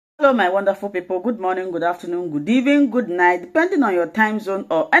Hello, my wonderful people. Good morning, good afternoon, good evening, good night, depending on your time zone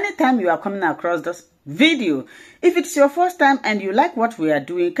or anytime you are coming across this video. If it's your first time and you like what we are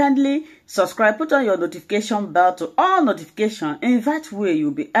doing, kindly subscribe, put on your notification bell to all notifications. In that way, you'll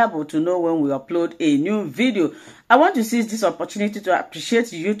be able to know when we upload a new video. I want to seize this opportunity to appreciate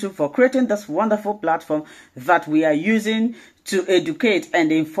YouTube for creating this wonderful platform that we are using to educate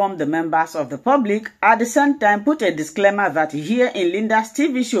and inform the members of the public. At the same time, put a disclaimer that here in Linda's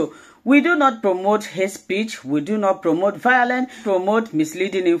TV show, we do not promote hate speech, we do not promote violence, promote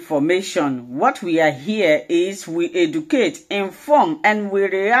misleading information. What we are here is we educate, inform, and we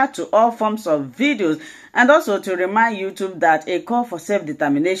react to all forms of videos, and also to remind YouTube that a call for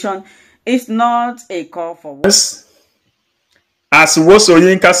self-determination is not a call for violence. As Wole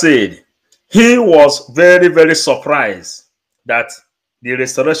Soyinka said, he was very, very surprised that the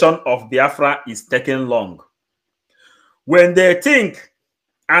restoration of Biafra is taking long. When they think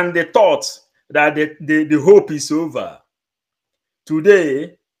and they thought that the hope is over,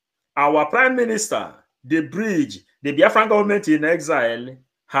 today, our Prime Minister, the Biafran government in exile,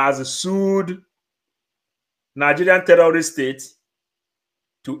 has sued Nigerian terrorist state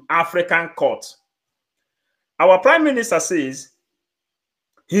to African court. Our Prime Minister says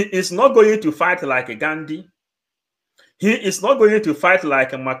he is not going to fight like Gandhi. He is not going to fight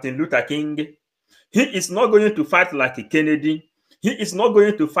like Martin Luther King. He is not going to fight like Kennedy. He is not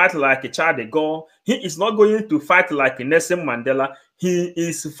going to fight like Charles de Gaulle. He is not going to fight like Nelson Mandela. He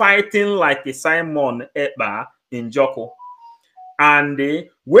is fighting like Simon Ekpa in Joko. And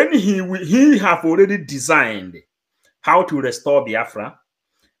when he have already designed how to restore Biafra,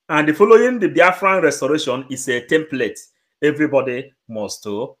 and following the Biafran restoration is a template everybody must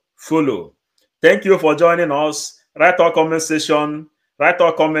follow. Thank you for joining us. Write our comment section. Write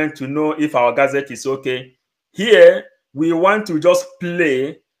our comment to know if our gazette is okay. Here, we want to just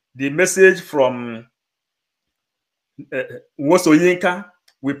play the message from Wole Soyinka.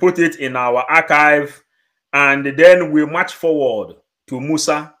 We put it in our archive, and then we march forward to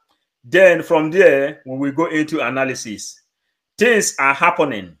Musa. Then from there, we will go into analysis. Things are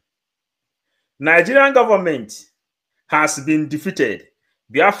happening. Nigerian government has been defeated.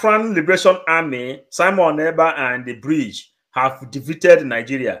 Biafran Liberation Army, Simon Ekpa, and the Bridge have defeated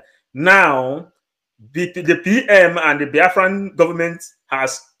Nigeria. Now, the PM and the Biafran government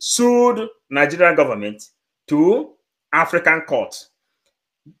has sued Nigerian government to African court.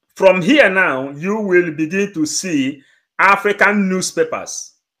 From here now, you will begin to see African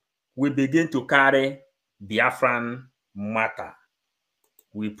newspapers will begin to carry Biafran matter.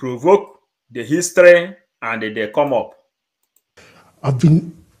 We provoke the history and they come up. I've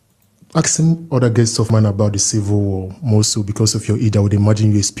been asking other guests of mine about the Civil War, more so because of your age. I would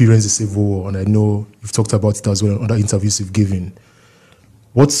imagine you experienced the Civil War, and I know you've talked about it as well in other interviews you've given.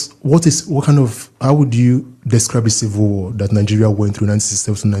 How would you describe the Civil War that Nigeria went through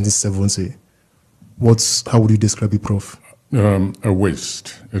 1967 to 1970? How would you describe it, Prof? A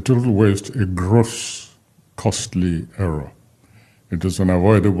waste, a total waste, a gross, costly error. It was an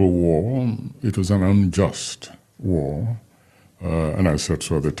avoidable war. It was an unjust war. And I said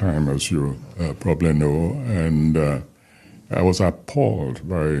so at the time, as you probably know, and I was appalled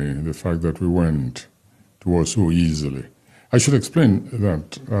by the fact that we went to war so easily. I should explain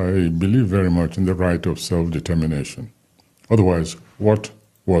that I believe very much in the right of self-determination. Otherwise, what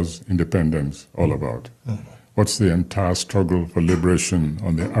was independence all about? What's the entire struggle for liberation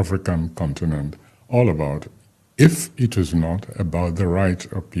on the African continent all about, if it is not about the right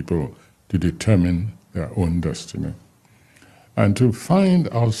of people to determine their own destiny? And to find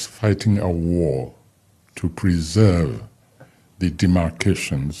us fighting a war to preserve the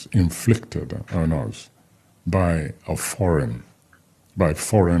demarcations inflicted on us by foreign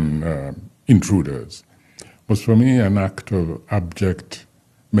intruders was for me an act of abject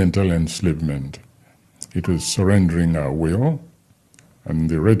mental enslavement. It was surrendering our will and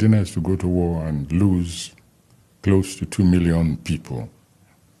the readiness to go to war and lose close to 2 million people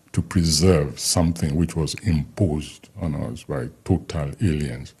to preserve something which was imposed on us by total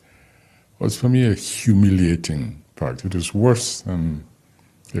aliens. It was for me a humiliating fact. It was worse than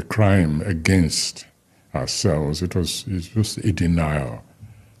a crime against ourselves. It was just a denial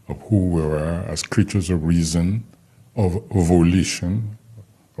of who we were as creatures of reason, of volition,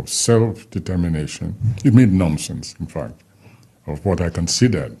 of self-determination. It made nonsense, in fact, of what I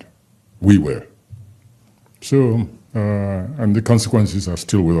considered we were. So, and the consequences are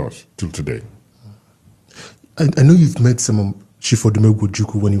still with us till today. I know you've met Chief Odumegwu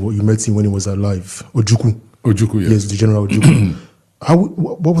Ojukwu when you met him when he was alive. Ojukwu, yes. Yes, the General Ojukwu.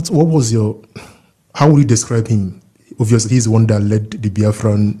 How would you describe him? Obviously, he's the one that led the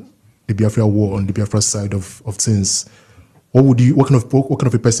Biafran the Biafra war on the Biafra side of things. What kind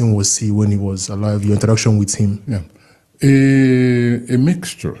of a person was he when he was alive? Your interaction with him? Yeah, a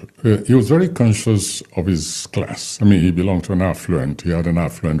mixture. He was very conscious of his class. I mean, he belonged to an affluent. He had an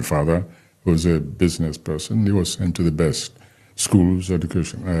affluent father who was a business person. He was sent to the best schools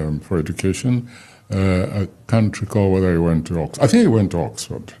for education. I can't recall whether he went to Oxford. I think he went to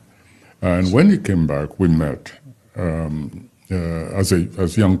Oxford. And when he came back, we met as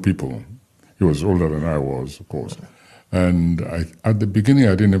young people. He was older than I was, of course. And at the beginning,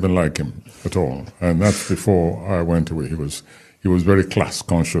 I didn't even like him at all. And that's before I went away. He was very class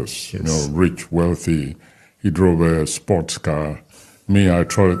conscious, yes. You know, rich, wealthy. He drove a sports car. Me, I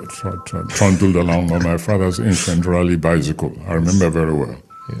trundled along on my father's ancient rally bicycle. I remember very well.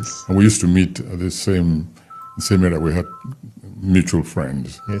 Yes. And we used to meet at the same area. We had mutual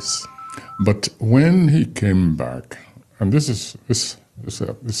friends. Yes. But when he came back, and this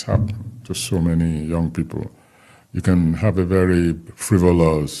happened to so many young people. You can have a very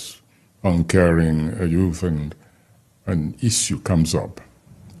frivolous, uncaring youth, and an issue comes up,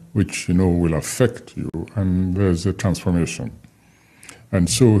 which will affect you, and there's a transformation. And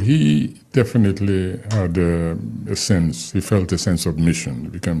so he definitely had a sense. He felt a sense of mission. He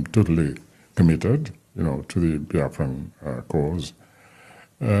became totally committed, to the Biafran cause,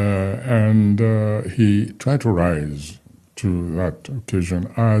 and he tried to rise to that occasion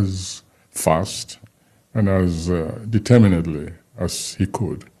as fast and as determinedly as he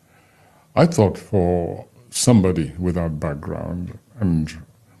could. I thought for somebody with that background and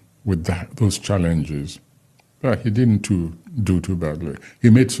with those challenges, he didn't do too badly. He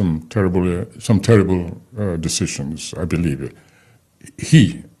made some terrible decisions, I believe.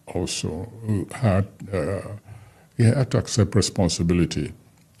 He also had to accept responsibility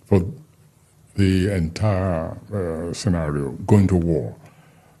for the entire scenario, going to war.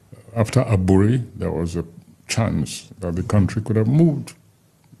 After Aburi, there was a chance that the country could have moved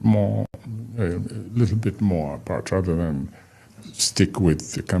a little bit more apart rather than stick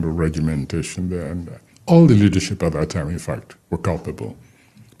with the kind of regimentation there. And all the leadership at that time, in fact, were culpable.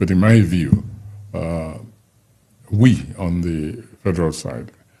 But in my view, we on the federal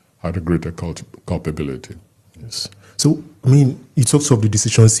side had a greater culpability. Yes. So, I mean, you talked of the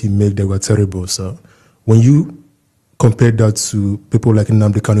decisions he made that were terrible, sir. When you compare that to people like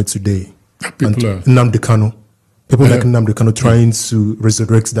Nnamdi Kanu today, Nnamdi Kanu trying to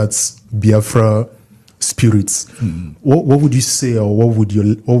resurrect that Biafra spirit, what would you say, or what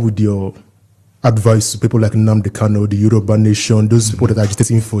would your advice to people like Nnamdi Kanu, the Yoruba nation, those people that are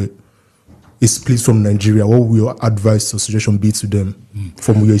agitating for a split from Nigeria? What would your advice or suggestion be to them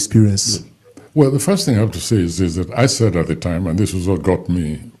from your experience? Well, the first thing I have to say is that I said at the time, and this was what got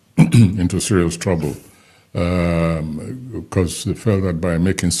me into serious trouble, because they felt that by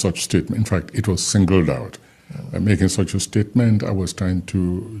making such statement, in fact, it was singled out. By making such a statement, I was trying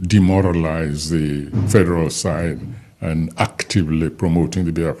to demoralize the federal side and actively promoting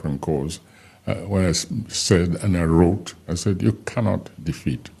the Biafran cause. When I said and I wrote, I said, you cannot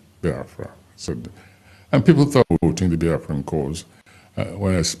defeat Biafra. And people thought voting the Biafran cause.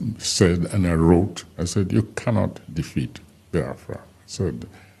 When I said and I wrote, I said, you cannot defeat Biafra.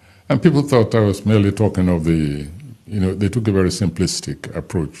 And people thought I was merely talking of they took a very simplistic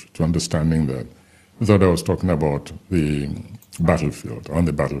approach to understanding that. They thought I was talking about the battlefield, on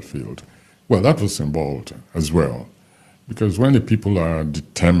the battlefield. Well, that was involved as well. Because when the people are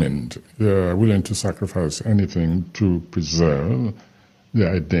determined, they are willing to sacrifice anything to preserve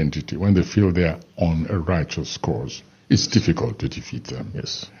their identity. When they feel they are on a righteous cause, it's difficult to defeat them.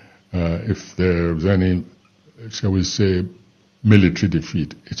 Yes. If there's any, shall we say, military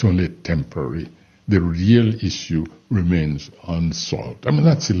defeat, it's only temporary. The real issue remains unsolved. I mean,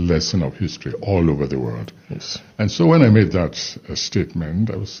 that's a lesson of history all over the world. Yes. And so when I made that statement,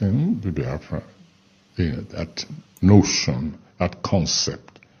 I was saying, the Biafra, that notion, that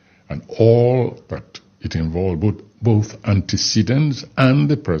concept, and all that it involved, both antecedents and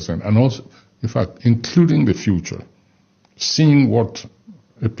the present, and also, in fact, including the future, seeing what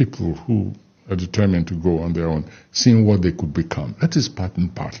a people who are determined to go on their own, seeing what they could become. That is part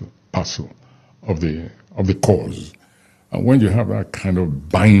and parcel of the cause. And when you have that kind of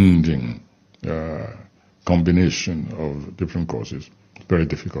binding combination of different causes, it's very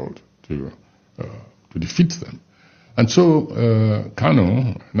difficult to defeat them. And so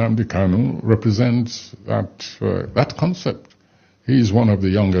Nnamdi Kanu represents that concept. He is one of the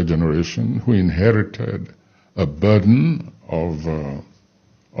younger generation who inherited a burden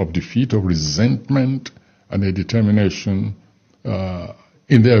of defeat, of resentment, and a determination,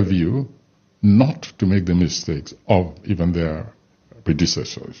 in their view, not to make the mistakes of even their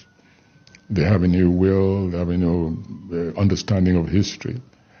predecessors. they have any will, they have any understanding of history.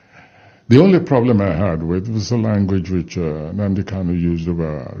 The only problem I had with was the language which Nnamdi Kanu used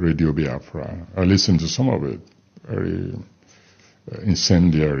over Radio Biafra. I listened to some of it, very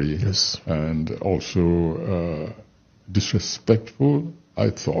incendiary, Yes. and also disrespectful, I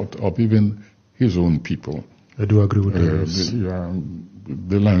thought, of even his own people. I do agree with that.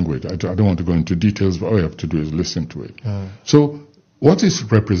 The language, I don't want to go into details, but all you have to do is listen to it. So what is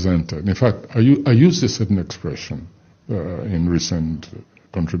represented, in fact, I used a certain expression in recent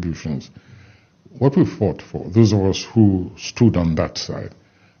contributions. What we fought for, those of us who stood on that side,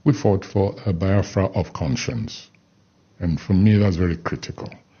 we fought for a Biafra of conscience. And for me, that's very critical.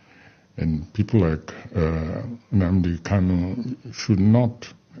 And people like Nnamdi Kanu should not,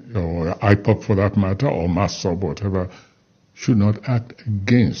 or IPOP for that matter, or MASSOB, whatever, should not act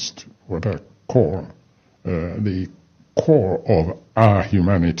against what I call the core of our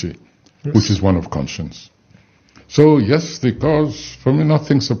humanity, yes, which is one of conscience. So yes, because for me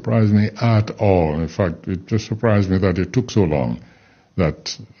nothing surprised me at all. In fact, it just surprised me that it took so long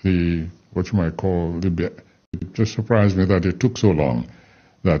that the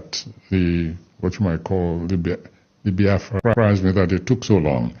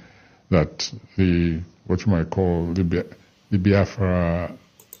Biafra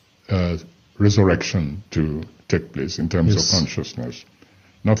resurrection to take place in terms, yes, of consciousness.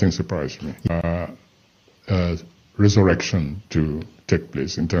 Nothing surprised me. Resurrection to take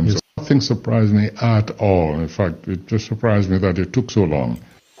place in terms, yes, of... Nothing surprised me at all. In fact, it just surprised me that it took so long.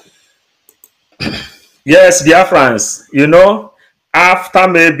 Yes, Biafrans, you know, after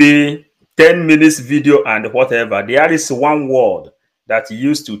maybe 10 minutes video and whatever, there is one word that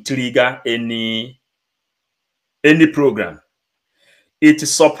used to trigger any program. It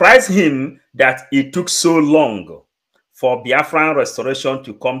surprised him that it took so long for Biafran restoration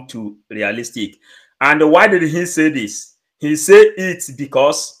to come to realistic. And why did he say this? He said it's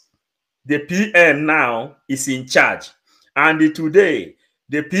because the PM now is in charge. And today,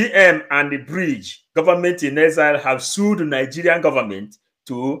 the PM and the bridge, government in exile, have sued the Nigerian government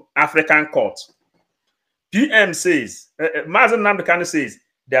to African court. PM says, Mazen Nnamdi Kanu says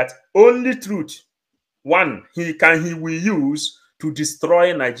that only truth, one, he will use to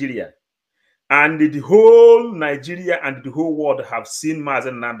destroy Nigeria. And the whole Nigeria and the whole world have seen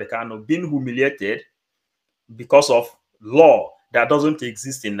Mazen Nnamdi Kanu being humiliated because of law that doesn't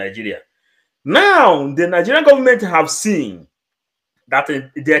exist in Nigeria. Now, the Nigerian government have seen that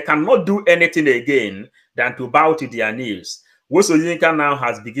they cannot do anything again than to bow to their knees. Wole Soyinka now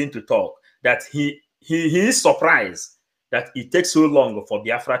has begun to talk that he is surprised that it takes so long for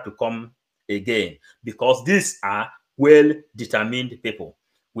Biafra to come again, because these are well-determined people.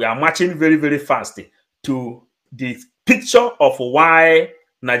 We are marching very, very fast to the picture of why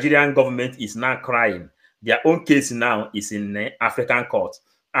Nigerian government is now crying. Their own case now is in the African court.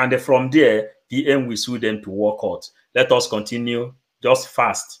 And from there, PM will sue them to war court. Let us continue just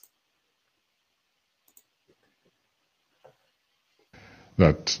fast.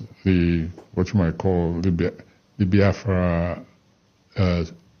 That the Biafra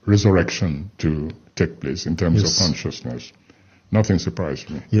resurrection to take place in terms, yes, of consciousness. Nothing surprised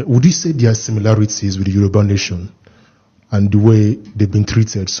me. Yeah. Would you say there are similarities with the Yoruba nation and the way they've been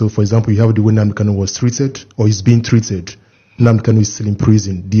treated? So, for example, you have the way Nnamdi Kanu was treated or is being treated. Nnamdi Kanu is still in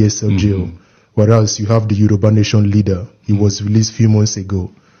prison, DSL jail. Whereas you have the Yoruba nation leader. He was released a few months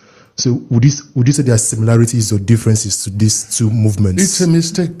ago. So would you say there are similarities or differences to these two movements? It's a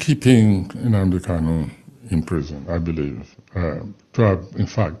mistake keeping Nnamdi Kanu in prison, I believe. To have, in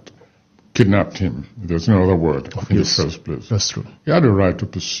fact, kidnapped him. There's no other word in the first place. That's true. He had a right to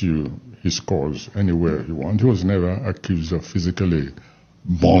pursue his cause anywhere he wanted. He was never accused of physically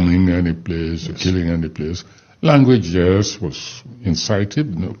bombing any place, or killing any place. Language, yes, was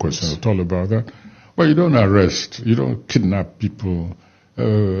incited, no question at all about that. But you don't arrest, you don't kidnap people.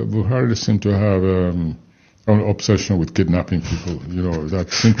 Buhari seemed to have an obsession with kidnapping people. You know,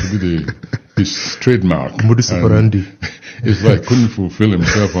 that seemed to be his trademark. Modus operandi. It's like couldn't fulfill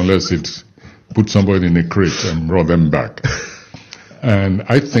himself unless it put somebody in a crate and brought them back. And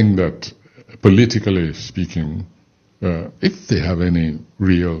I think that, politically speaking, if they have any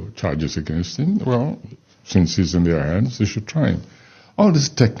real charges against him, well, since he's in their hands, they should try him. All these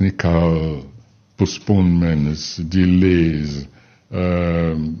technical postponements, delays,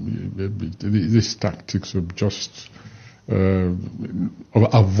 these tactics of just of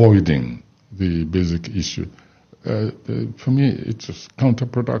avoiding the basic issue, for me, it's just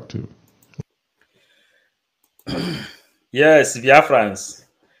counterproductive. Yes, Biafrans,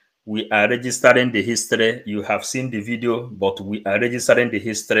 we are registering the history. You have seen the video, but we are registering the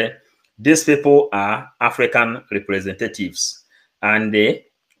history. These people are African representatives, and we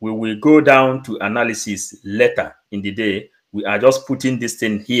will go down to analysis later in the day. We are just putting this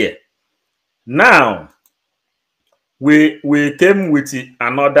thing here. Now, we came with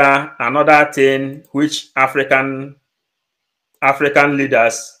another thing which African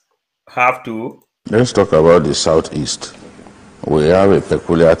leaders have to. Let's talk about the Southeast. We have a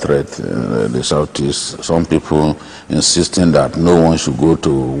peculiar threat in the Southeast. Some people insisting that no one should go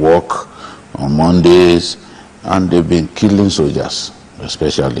to work on Mondays, and they've been killing soldiers,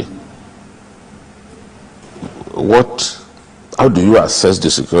 especially. How do you assess the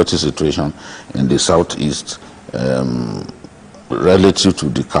security situation in the Southeast relative to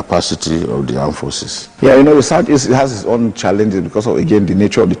the capacity of the armed forces? Yeah, you know, the Southeast has its own challenges because of, again, the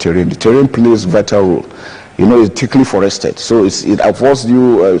nature of the terrain. The terrain plays a vital role. You know, it's thickly forested, so it affords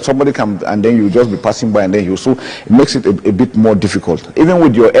you, somebody can, and then you just be passing by, and then so it makes it a bit more difficult. Even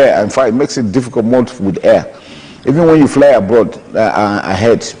with your air, in fact, it makes it difficult more with air. Even when you fly abroad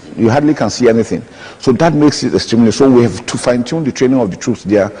ahead, you hardly can see anything. So that makes it extremely, so we have to fine-tune the training of the troops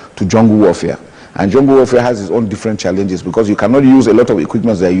there to jungle warfare. And jungle warfare has its own different challenges because you cannot use a lot of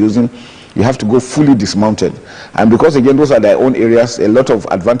equipment they're using. You have to go fully dismounted. And because, again, those are their own areas, a lot of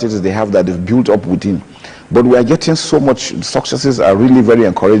advantages they have that they've built up within. But we are getting so much, successes are really very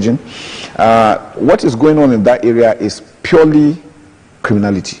encouraging. What is going on in that area is purely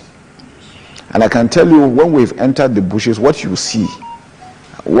criminality. And I can tell you, when we've entered the bushes, what you see,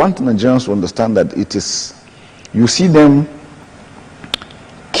 I want Nigerians to understand that it is, you see them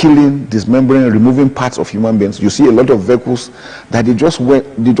killing, dismembering, removing parts of human beings. You see a lot of vehicles that they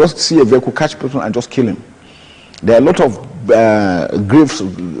just see a vehicle, catch a person and just kill him. There are a lot of graves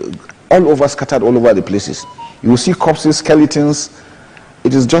all over, scattered all over the places. You will see corpses, skeletons.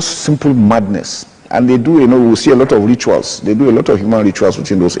 It is just simple madness. And they do, you know, we see a lot of rituals. They do a lot of human rituals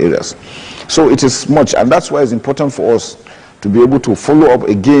within those areas. So it is much, and that's why it's important for us to be able to follow up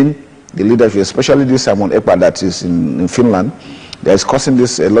again the leadership, especially this Simon Ekpa that is in Finland. That is causing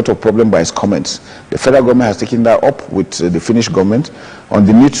this a lot of problem by his comments. The federal government has taken that up with the Finnish government on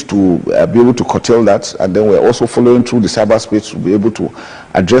the need to be able to curtail that, and then we're also following through the cyberspace to be able to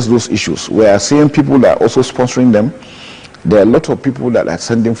address those issues. We are seeing people that are also sponsoring them. There are a lot of people that are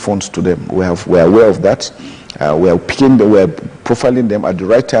sending funds to them. We are aware of that. We are profiling them at the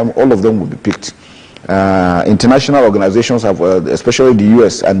right time. All of them will be picked. International organizations have, especially the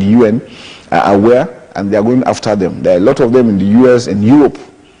US and the UN, are aware, and they are going after them. There are a lot of them in the US and Europe.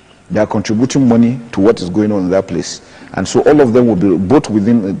 They are contributing money to what is going on in that place. And so all of them will be both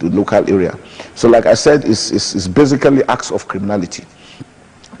within the local area. So like I said, it's basically acts of criminality.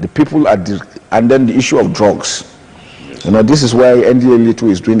 The people are, and then the issue of drugs. You know, this is why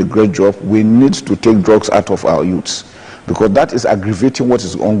NDLA2 is doing a great job. We need to take drugs out of our youths because that is aggravating what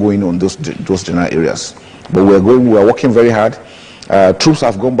is ongoing on those general areas. But we are working very hard. Troops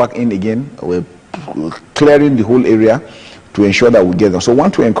have gone back in again. We're clearing the whole area to ensure that we get them. So I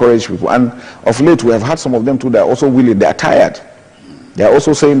want to encourage people. And of late, we have had some of them too that are also willing. They are tired. They are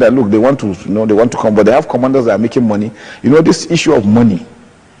also saying that, look, they want to, you know, they want to come, but they have commanders that are making money. You know, this issue of money,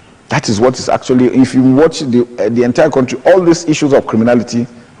 that is what is actually, if you watch the entire country, all these issues of criminality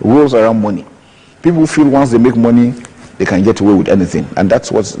rolls around money. People feel once they make money, they can get away with anything. And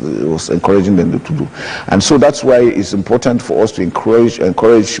that's what was encouraging them to do. And so that's why it's important for us to encourage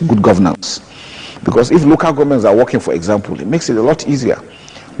good governance. Because if local governments are working, for example, it makes it a lot easier.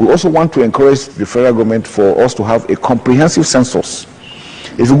 We also want to encourage the federal government for us to have a comprehensive census.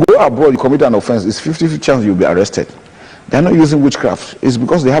 If you go abroad, you commit an offense, it's 50-50 chance you'll be arrested. They're not using witchcraft. It's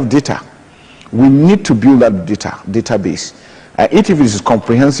because they have data. We need to build that database. If it is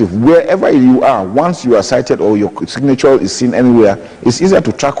comprehensive, wherever you are, once you are cited or your signature is seen anywhere, it's easier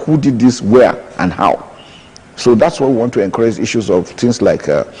to track who did this, where, and how. So that's why we want to encourage issues of things like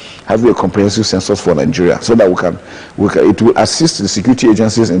having a comprehensive census for Nigeria, so that it will assist the security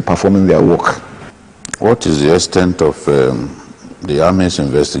agencies in performing their work. What is the extent of the Army's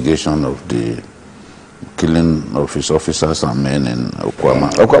investigation of the killing of his officers and men in Okwama?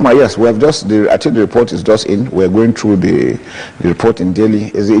 Okwama, yes, we have just, I think the report is just in. We're going through the report in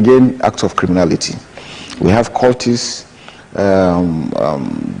Delhi. It's again acts of criminality. We have cultists,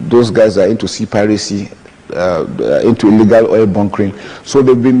 those guys are into sea piracy, into illegal oil bunkering. So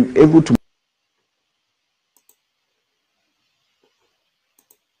they've been able to.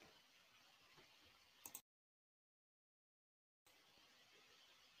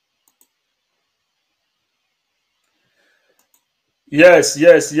 Yes.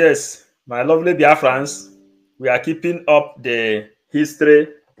 My lovely Biafrans, we are keeping up the history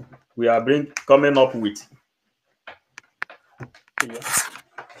we are coming up with.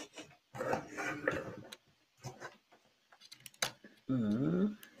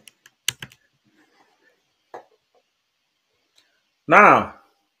 Now,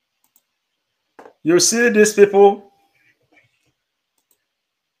 you see these people.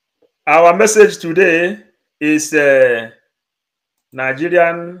 Our message today is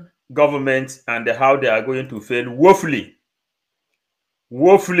Nigerian government and how they are going to fail woefully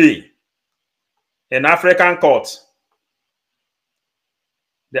in African courts.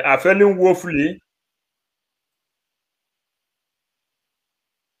 They are failing woefully.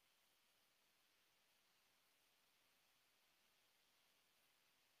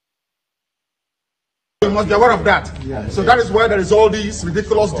 You must be aware of that. Yes. So that is why there is all these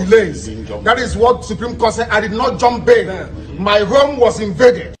ridiculous delays. That is what Supreme Court said. I did not jump bail. My home was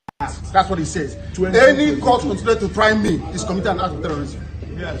invaded. That's what he says. Any court considered to try me is committing an act of terrorism.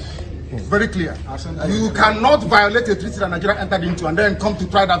 Yes. Very clear. You cannot violate a treaty that Nigeria entered into and then come to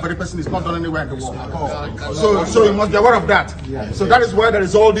try that very person. Is not done anywhere in the world. So you must be aware of that. So that is why there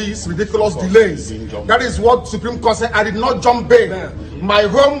is all these ridiculous delays. That is what Supreme Court said. I did not jump bail. My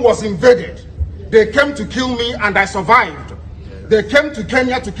home was invaded. They came to kill me and I survived. They came to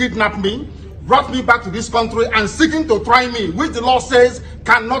Kenya to kidnap me, brought me back to this country and seeking to try me, which the law says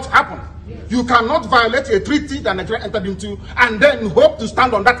cannot happen. You cannot violate a treaty that Nigeria entered into and then hope to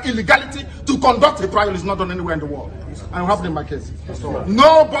stand on that illegality to conduct a trial. Is not done anywhere in the world. I'm having in my case.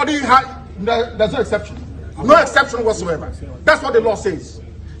 Nobody has, there's no exception. No exception whatsoever. That's what the law says.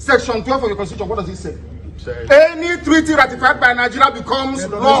 Section 12 of your constitution, what does it say? Any treaty ratified by Nigeria becomes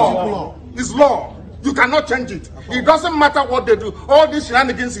law. It's law. You cannot change it. It doesn't matter what they do. All these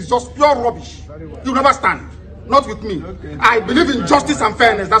shenanigans is just pure rubbish. You never stand. Not with me. I believe in justice and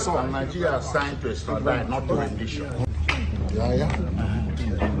fairness. That's all. Nigeria is signed to a standard, not to rendition.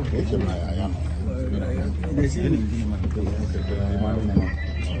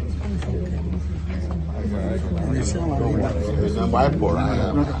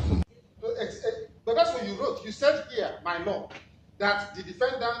 But that's what you wrote. You said here, my lord, that the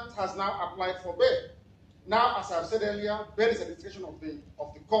defendant has now applied for bail. Now, as I've said earlier, bail is a discretion of the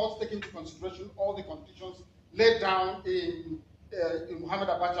court, taking into consideration all the conditions laid down in Muhammad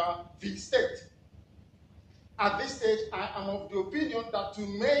Abacha v. State. At this stage, I am of the opinion that to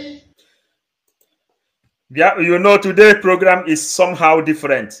make... Yeah, you know, today's program is somehow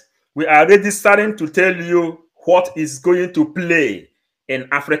different. We are already starting to tell you what is going to play in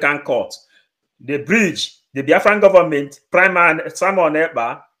African courts. The bridge, the Biafran government, Prime Minister Simon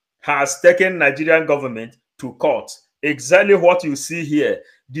Ekpa, has taken Nigerian government to court. Exactly what you see here.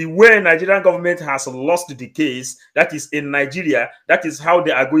 The way Nigerian government has lost the case, that is in Nigeria, that is how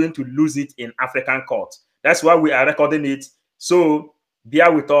they are going to lose it in African court. That's why we are recording it. So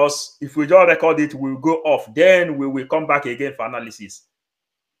bear with us. If we just record it, we'll go off. Then we will come back again for analysis.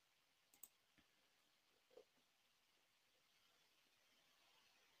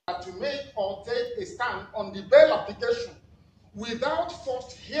 To make or take a stand on the bail application without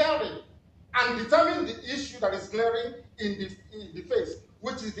first hearing and determine the issue that is glaring in the face,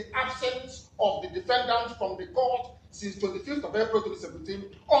 which is the absence of the defendant from the court since 25th of April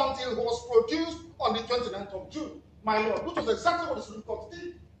 2017 until he was produced on the 29th of June. My lord, which was exactly what the Supreme Court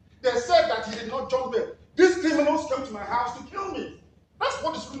did. They said that he did not jump bail. These criminals came to my house to kill me. That's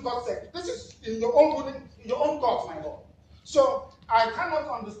what the Supreme Court said. This is in your own ruling, in your own court, my lord. So I cannot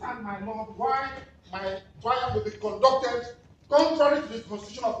understand, my lord, why my trial will be conducted contrary to the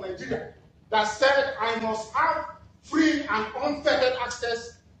Constitution of Nigeria that said I must have free and unfettered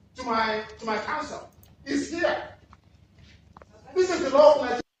access to my counsel. It's here. This is the law of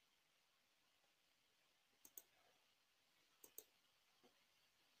Nigeria.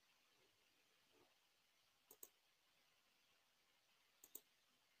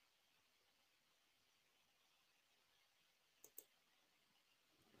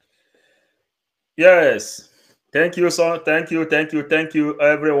 Yes. Thank you, son. Thank you,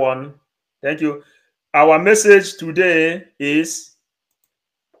 everyone. Thank you. Our message today is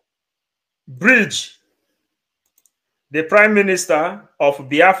bridge. The Prime Minister of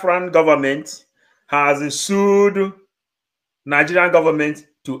Biafran government has sued Nigerian government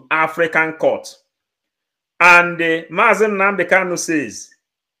to African court. And Mazen Nnamdi Kanu says,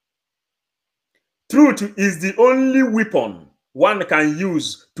 truth is the only weapon one can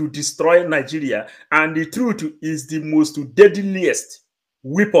use to destroy Nigeria, and the truth is the most deadliest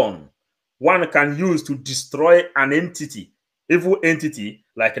weapon one can use to destroy an entity, evil entity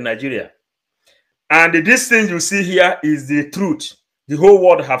like Nigeria. And this thing you see here is the truth the whole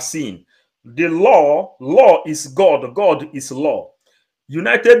world have seen. The law is God, God is law.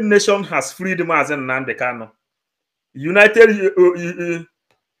 United Nations has freed Mazen Nnamdi Kanu.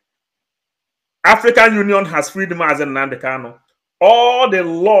 African Union has freed Mazen Nnamdi Kanu. All the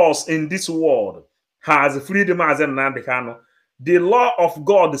laws in this world has freed Mazen Nnamdi Kanu. the law of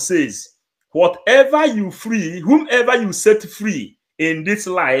God says, whatever you free, whomever you set free in this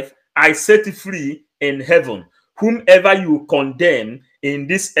life, I set free in heaven. Whomever you condemn in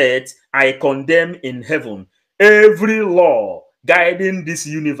this earth, I condemn in heaven. Every law guiding this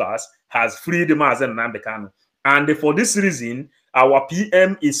universe has freed Mazen Nnamdi Kanu. And for this reason, our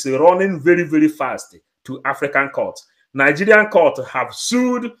PM is running very, very fast to African courts. Nigerian courts have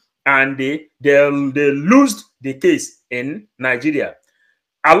sued and they lost the case in Nigeria.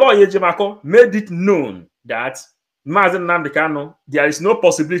 Aloy Ejemako made it known that Mazen Nnamdi Kanu, there is no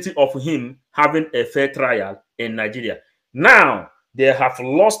possibility of him having a fair trial in Nigeria. Now, they have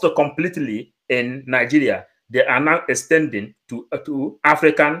lost completely in Nigeria. They are now extending to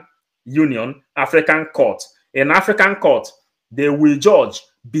African Union, African court. In African court, they will judge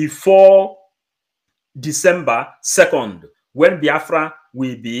before December 2nd, when Biafra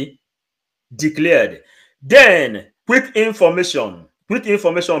will be declared. Then, quick information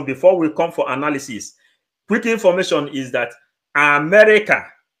before we come for analysis. Quick information is that American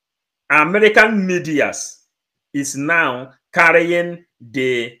medias is now carrying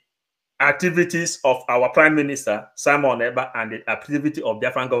the activities of our Prime Minister, Simon Ekpa, and the activity of the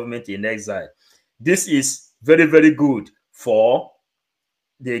Biafran government in exile. This is very, very good for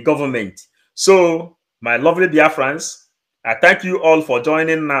the government. So, my lovely Biafrans, I thank you all for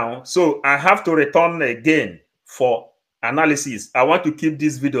joining now. So, I have to return again for analysis. I want to keep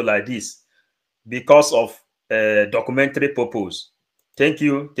this video like this because of documentary purpose. Thank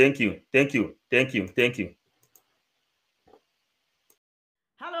you, thank you, thank you, thank you, thank you.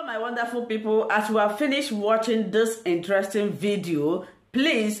 Hello, my wonderful people. As we have finished watching this interesting video,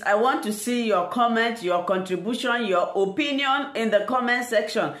 please, I want to see your comment, your contribution, your opinion in the comment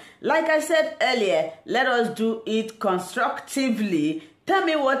section. Like I said earlier, let us do it constructively. Tell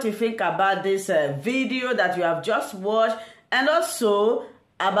me what you think about this video that you have just watched, and also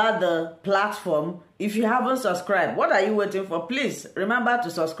about the platform. If you haven't subscribed, what are you waiting for? Please remember to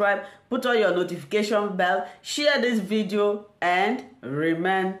subscribe, put on your notification bell, share this video, and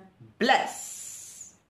remain blessed.